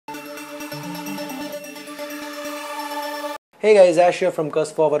Hey guys, Ash here from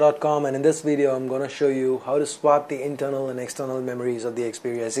cursforward.com, and in this video I'm going to show you how to swap the internal and external memories of the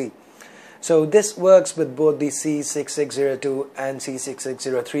Xperia Z. So this works with both the C6602 and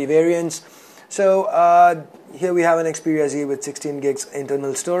C6603 variants. So here we have an Xperia Z with 16 gigs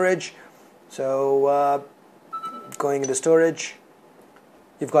internal storage. So going into storage,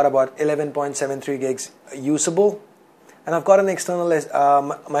 you've got about 11.73 gigs usable, and I've got an external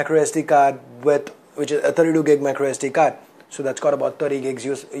micro SD card which is a 32 gig micro SD card. So that's got about 30 gigs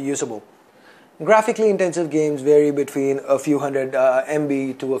usable. Graphically intensive games vary between a few hundred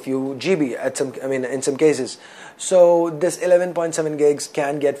MB to a few GB in some cases. So this 11.7 gigs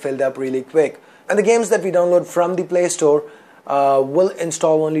can get filled up really quick. And the games that we download from the Play Store will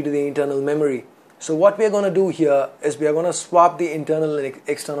install only to the internal memory. So what we are going to do here is we are going to swap the internal and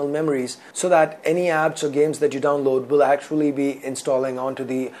external memories so that any apps or games that you download will actually be installing onto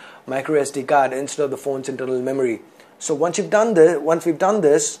the micro SD card instead of the phone's internal memory. So once we've done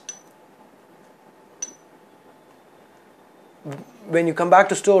this, when you come back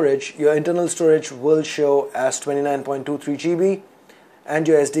to storage, your internal storage will show as 29.23 GB and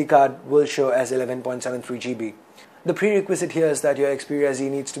your SD card will show as 11.73 GB. The prerequisite here is that your Xperia Z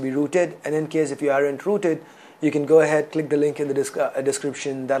needs to be rooted, and in case if you aren't rooted, you can go ahead, click the link in the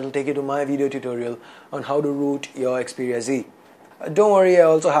description. That will take you to my video tutorial on how to root your Xperia Z. Don't worry, I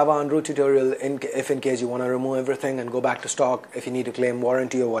also have an unroot tutorial if in case you want to remove everything and go back to stock if you need to claim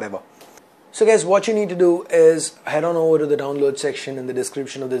warranty or whatever. So guys, what you need to do is head on over to the download section in the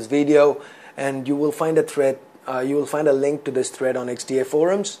description of this video, and you will find a thread. You will find a link to this thread on XDA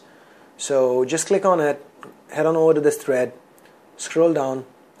forums. So just click on it, head on over to this thread, scroll down,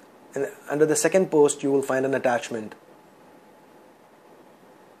 and under the second post you will find an attachment.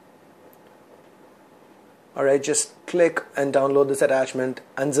 Alright, just click and download this attachment,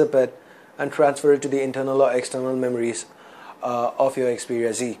 unzip it, and transfer it to the internal or external memories of your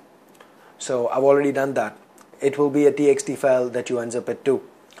Xperia Z. So I've already done that. It will be a TXT file that you unzip it to.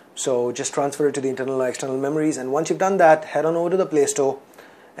 So just transfer it to the internal or external memories, and once you've done that, head on over to the Play Store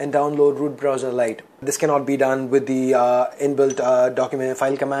and download Root Browser Lite. This cannot be done with the inbuilt document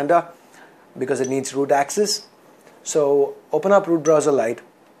file commander because it needs root access. So open up Root Browser Lite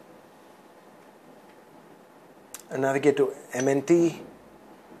and navigate to MNT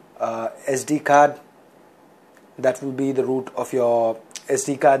SD card. That will be the root of your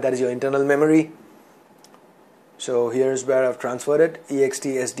SD card, that is your internal memory. So here's where I've transferred it,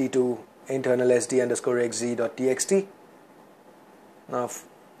 extsd to internal sd underscore xz.txt. Now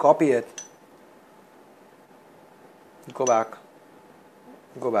copy it, go back,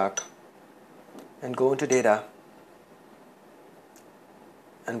 and go into data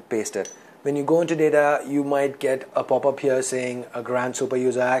and paste it. When you go into data, you might get a pop-up here saying a grant super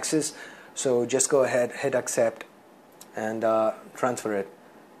user access. So just go ahead, hit accept, and transfer it.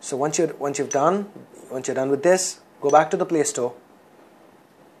 So once you're done with this, go back to the Play Store,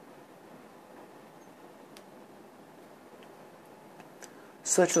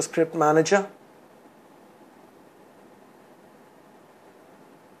 search for Script Manager,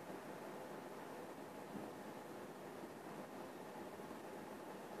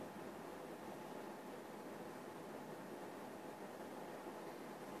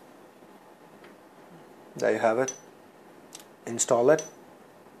 there you have it. Install it.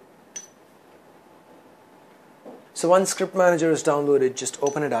 So once Script Manager is downloaded, just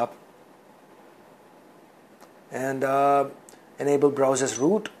open it up and enable Browse as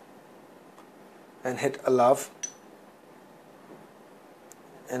root and hit allow,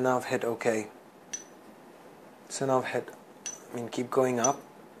 and now hit OK. So now keep going up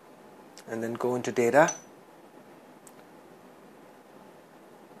and then go into data.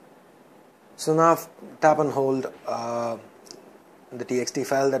 So now tap and hold the TXT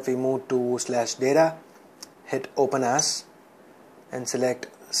file that we moved to /data, hit open as, and select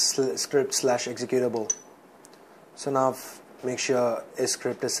script/executable. So now make sure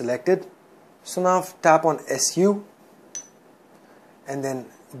script is selected. So now tap on SU and then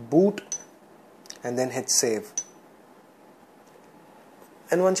boot and then hit save.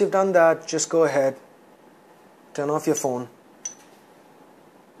 And once you've done that, just go ahead, turn off your phone,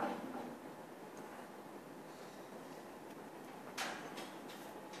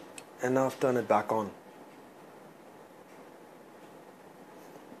 and now turn it back on.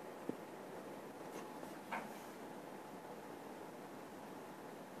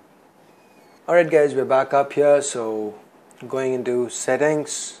 Alright guys, we're back up here. So going into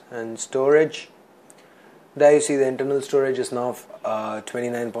settings and storage, there you see the internal storage is now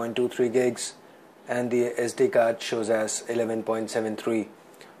 29.23 gigs and the SD card shows as 11.73.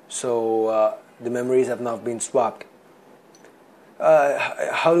 So the memories have now been swapped.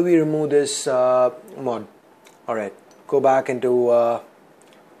 how do we remove this mod? Alright, go back into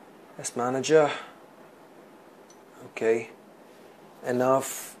S Manager. Okay,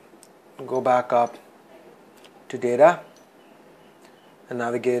 enough. Go back up to data and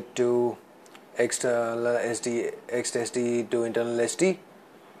navigate to external SD, XSD to internal SD.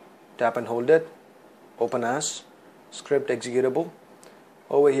 Tap and hold it. Open as script executable.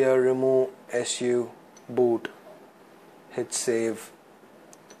 Over here, remove su boot. Hit save.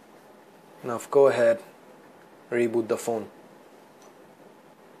 Now go ahead, reboot the phone.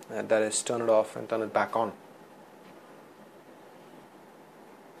 That is, turn it off and turn it back on.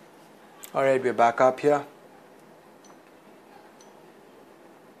 Alright, we're back up here.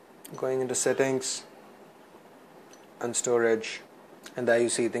 Going into settings and storage, and there you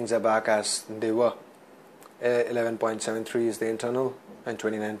see things are back as they were. 11.73 is the internal and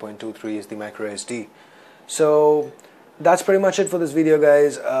 29.23 is the micro SD. So that's pretty much it for this video,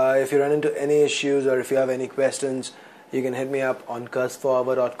 guys. If you run into any issues or if you have any questions, you can hit me up on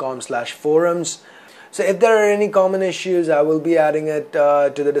cursforever.com/forums. So if there are any common issues, I will be adding it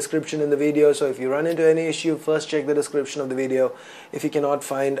to the description in the video. So if you run into any issue, first check the description of the video. If you cannot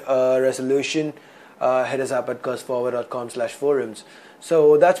find a resolution, hit us up at cursforever.com/forums.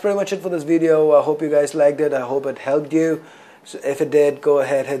 So that's pretty much it for this video. I hope you guys liked it. I hope it helped you. So if it did, go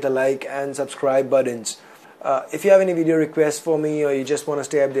ahead, hit the like and subscribe buttons. If you have any video requests for me, or you just want to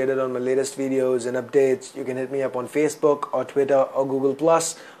stay updated on my latest videos and updates, you can hit me up on Facebook or Twitter or Google+.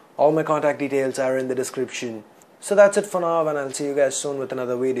 All my contact details are in the description. So that's it for now, and I'll see you guys soon with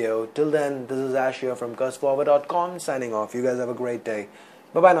another video. Till then, this is Ash here from cursforever.com signing off. You guys have a great day.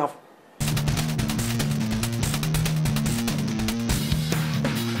 Bye bye now.